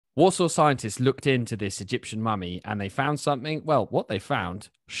Warsaw scientists looked into this Egyptian mummy and they found something. Well, what they found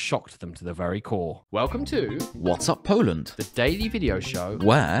shocked them to the very core. Welcome to What's Up Poland? the daily video show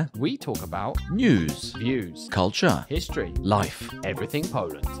Where we talk about news, views, culture, history, life. everything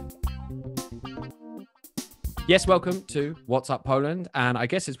Poland. Yes, welcome to What's Up Poland. And I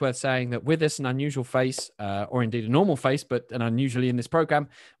guess it's worth saying that with us, an unusual face, or indeed a normal face, but an unusually in this program,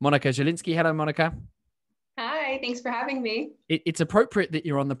 Monika Zielinski. Hello, Monika. Hi, thanks for having me. It's appropriate that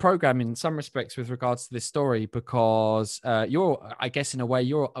you're on the program in some respects with regards to this story because you're, I guess, in a way,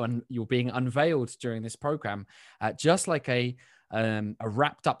 you're being unveiled during this program, just like a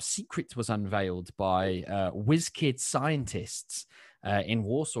wrapped up secret was unveiled by WizKid scientists in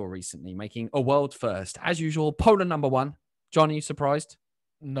Warsaw recently, making a world first. As usual, Poland #1. John, are you surprised?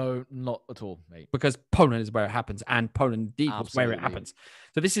 No, not at all, mate. Because Poland is where it happens, and Poland indeed was where it Absolutely. happens.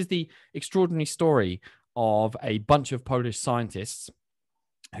 So this is the extraordinary story of a bunch of Polish scientists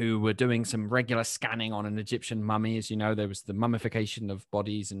who were doing some regular scanning on an Egyptian mummy. As you know, there was the mummification of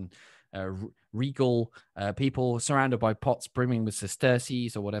bodies and regal people surrounded by pots brimming with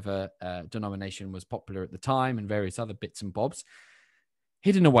sesterces or whatever denomination was popular at the time, and various other bits and bobs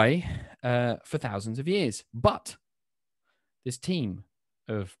hidden away for thousands of years. But this team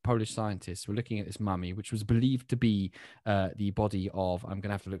of Polish scientists were looking at this mummy, which was believed to be the body of, I'm going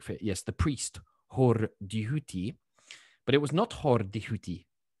to have to look for it, yes, the priest Hordyhuty, but it was not Hordyhuty.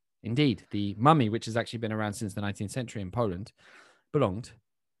 Indeed, the mummy, which has actually been around since the 19th century in Poland, belonged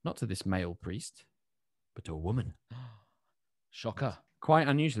not to this male priest, but to a woman. Shocker. Quite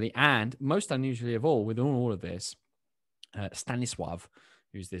unusually, and most unusually of all, with all of this, Stanisław,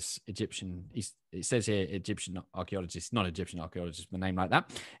 who's this Egyptian, it says here Egyptian archaeologist, not Egyptian archaeologist with a name like that.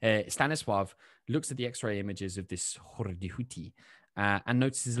 Stanisław looks at the X-ray images of this Hordyhuty and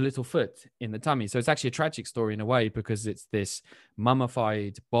notices a little foot in the tummy. So it's actually a tragic story in a way because it's this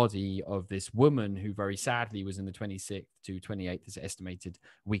mummified body of this woman who very sadly was in the 26th to 28th as estimated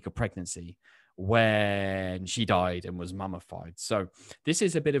week of pregnancy when she died and was mummified. So this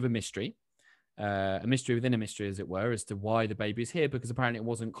is a bit of a mystery within a mystery, as it were, as to why the baby is here, because apparently it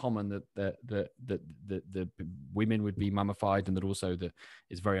wasn't common that the women would be mummified, and that also that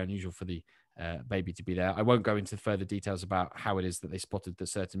it's very unusual for the baby to be there. I won't go into further details about how it is that they spotted that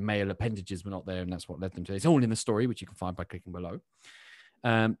certain male appendages were not there, and that's what led them to it. It's all in the story, which you can find by clicking below.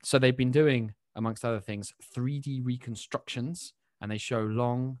 So they've been doing, amongst other things, 3D reconstructions, and they show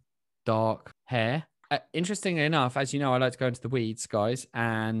long, dark hair. Interestingly enough, as you know, I like to go into the weeds, guys,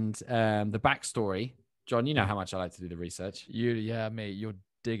 and the backstory. John, you know how much I like to do the research. Yeah, mate, you're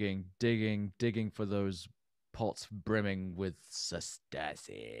digging for those pots brimming with sesterces.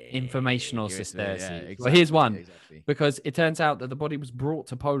 Informational Yeah, sesterces. exactly, Well, here's one. Exactly. Because it turns out that the body was brought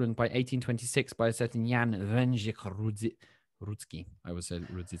to Poland by 1826 by a certain Jan Węgierz-Rudzki. I always said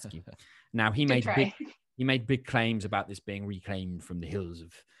Rudzicki. Now, he made big claims about this being reclaimed from the hills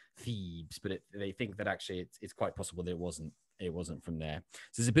of Thebes, but they think that actually it's quite possible that it wasn't from there.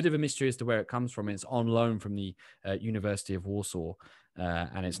 So there's a bit of a mystery as to where it comes from. It's on loan from the University of Warsaw,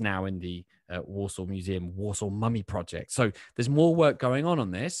 and it's now in the Warsaw Museum Warsaw Mummy Project. So there's more work going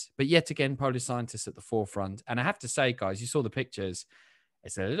on this, but yet again, Polish scientists at the forefront. And I have to say, guys, you saw the pictures.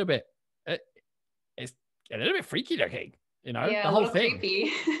 It's a little bit freaky looking. You know, Yeah, the whole a little thing. creepy.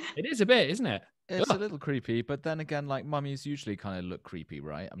 It is a bit, isn't it? It's a little creepy, but then again, like mummies usually kind of look creepy,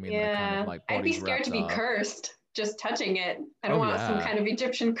 right? I mean, they're Yeah, kind of like I'd be bodies scared to be wrapped up. cursed just touching it. I don't Oh, want some yeah. kind of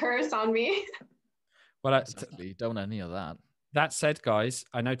Egyptian curse on me. Well, Exactly. Don't any of that. that said, guys,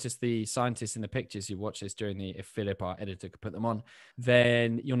 I noticed the scientists in the pictures. You watch this during if Philip, our editor, could put them on,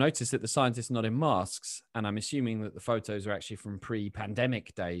 then you'll notice that the scientists are not in masks. And I'm assuming that the photos are actually from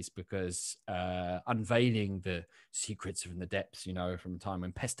pre-pandemic days because unveiling the secrets from the depths, you know, from a time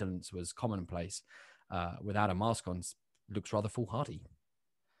when pestilence was commonplace without a mask on looks rather foolhardy.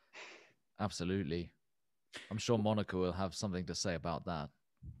 Absolutely. I'm sure Monica will have something to say about that.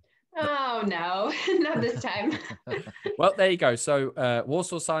 Oh, no, not this time. Well, there you go. So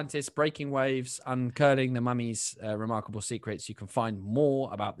Warsaw scientists breaking waves, uncurling the mummy's remarkable secrets. You can find more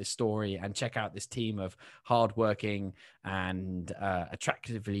about this story and check out this team of hardworking and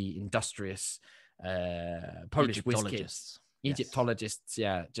attractively industrious Polish WizKids. Egyptologists,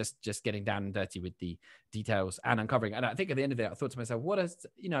 yeah, just getting down and dirty with the details and uncovering. And I think at the end of it, I thought to myself, what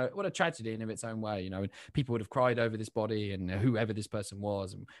a tragedy in of its own way, you know. And people would have cried over this body and whoever this person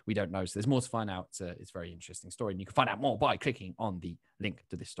was, and we don't know. So there's more to find out. It's a very interesting story, and you can find out more by clicking on the link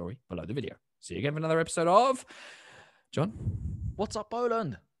to this story below the video. See you again for another episode of John. What's Up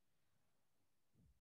Poland?